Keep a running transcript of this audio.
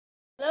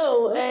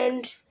Hello,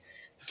 and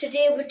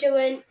today we're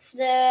doing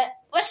the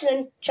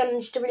Wrestling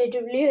Challenge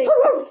WWE.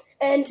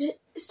 And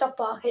stop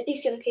barking,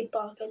 he's gonna keep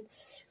barking.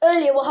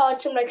 Earlier we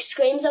had some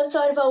screams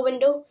outside of our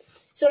window.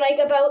 So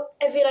about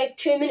every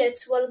 2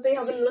 minutes we'll be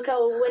having a look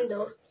out our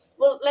window.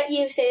 We'll let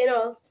you say it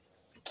all.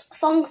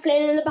 Song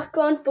playing in the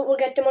background, but we'll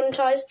get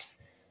demonetized.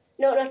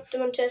 No, not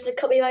demonetized,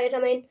 copyrighted, I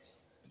mean.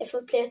 If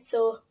we play it,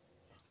 so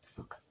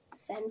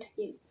send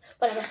you.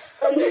 Whatever.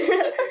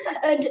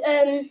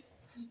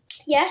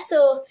 Yeah,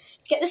 so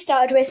to get this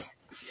started with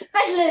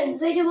wrestling.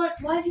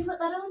 Why have you put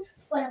that on?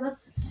 Whatever.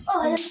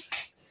 Oh, and then,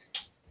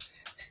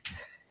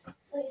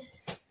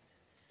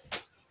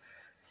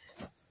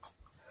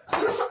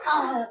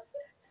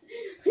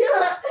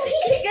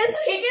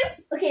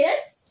 Kickers. Okay then.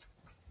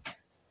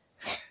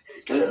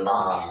 Dream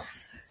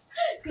balls.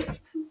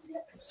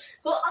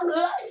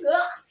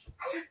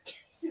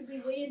 It'd be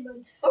weird,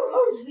 man.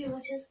 Olivia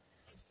watches.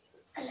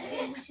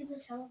 Olivia watches the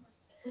channel.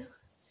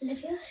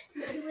 Olivia,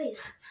 it'd be weird.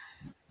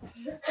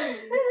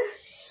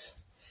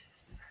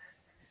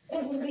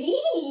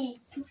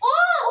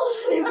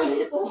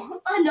 Oh!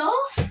 I know.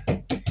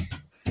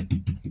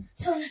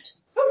 Solid.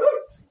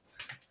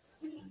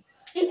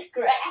 It's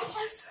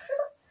grass.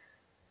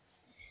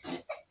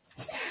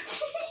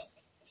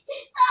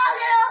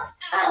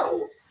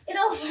 Oh, get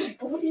off.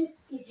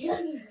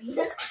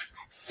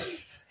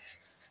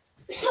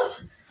 Stop.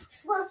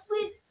 What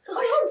with?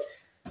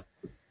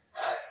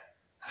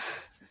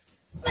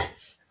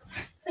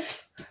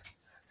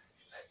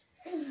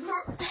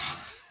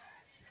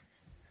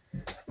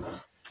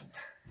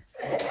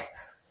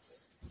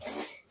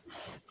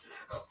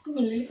 You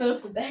nearly fell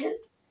off the bed.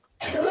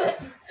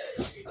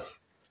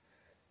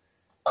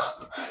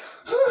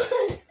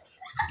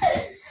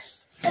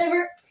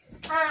 Whatever.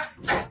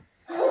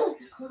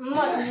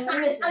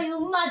 Are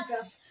you mad, bro?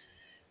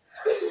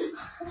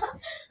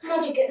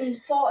 Imagine getting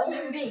 40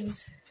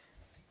 UVs.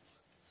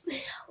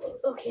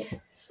 Okay.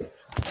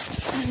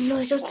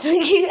 Noise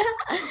outside.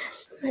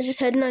 I just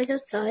heard noise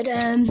outside.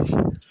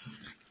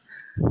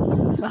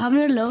 We're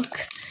having a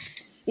look.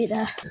 Be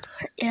there.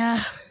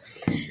 Yeah.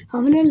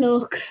 Having a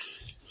look.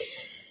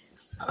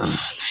 Oh man,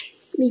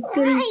 me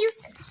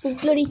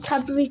bloody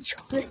Cadbury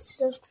chocolate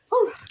stuff.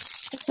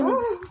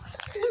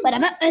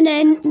 Whatever, and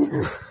then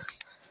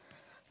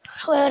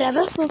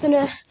whatever, we're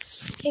gonna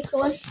keep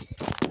going.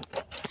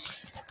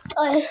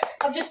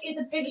 I've just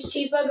eaten the biggest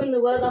cheeseburger in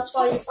the world. That's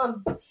why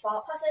I'm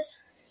fat past it.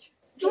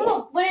 Come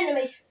on, run into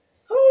me.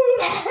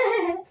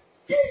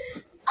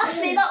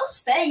 Actually, that was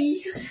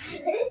fake.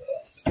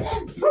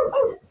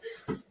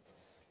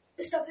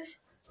 Stop it.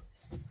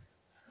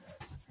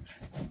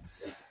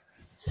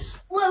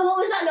 Whoa, what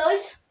was that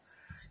noise?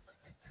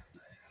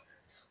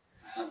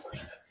 Oh,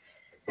 wait.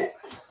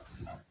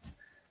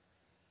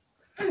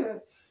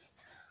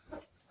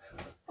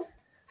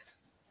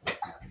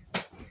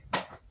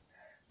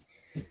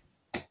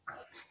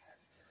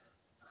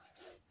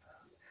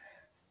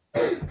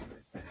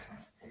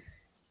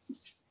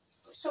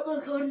 Stop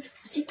recording.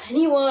 See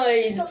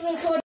Pennywise. Stop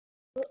recording.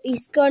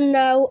 He's gone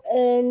now,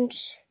 and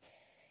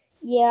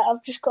yeah,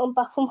 I've just gotten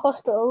back from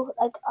hospital.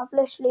 I've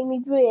literally, my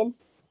brain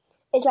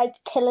is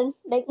killing.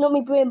 Not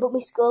my brain, but my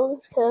skull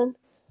is killing.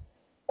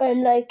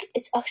 And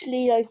it's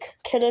actually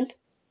killing.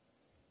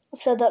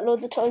 I've said that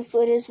loads of times,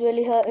 but it is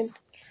really hurting.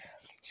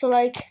 So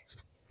I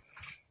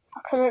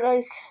couldn't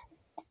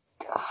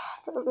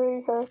that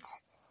really hurts.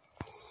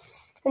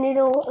 And you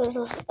know what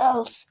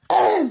else?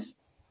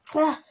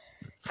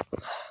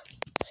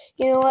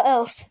 You know what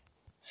else?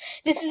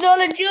 This is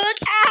all a joke.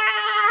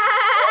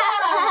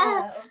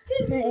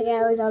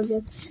 Yeah, it was all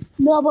good.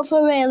 No, but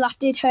for real, that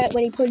did hurt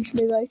when he punched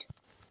me, right?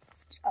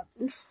 I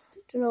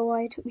don't know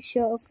why I took my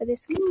shirt off for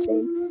this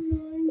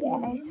scene.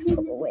 Yeah, it's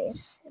proper weird.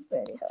 It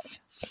really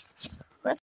hurt.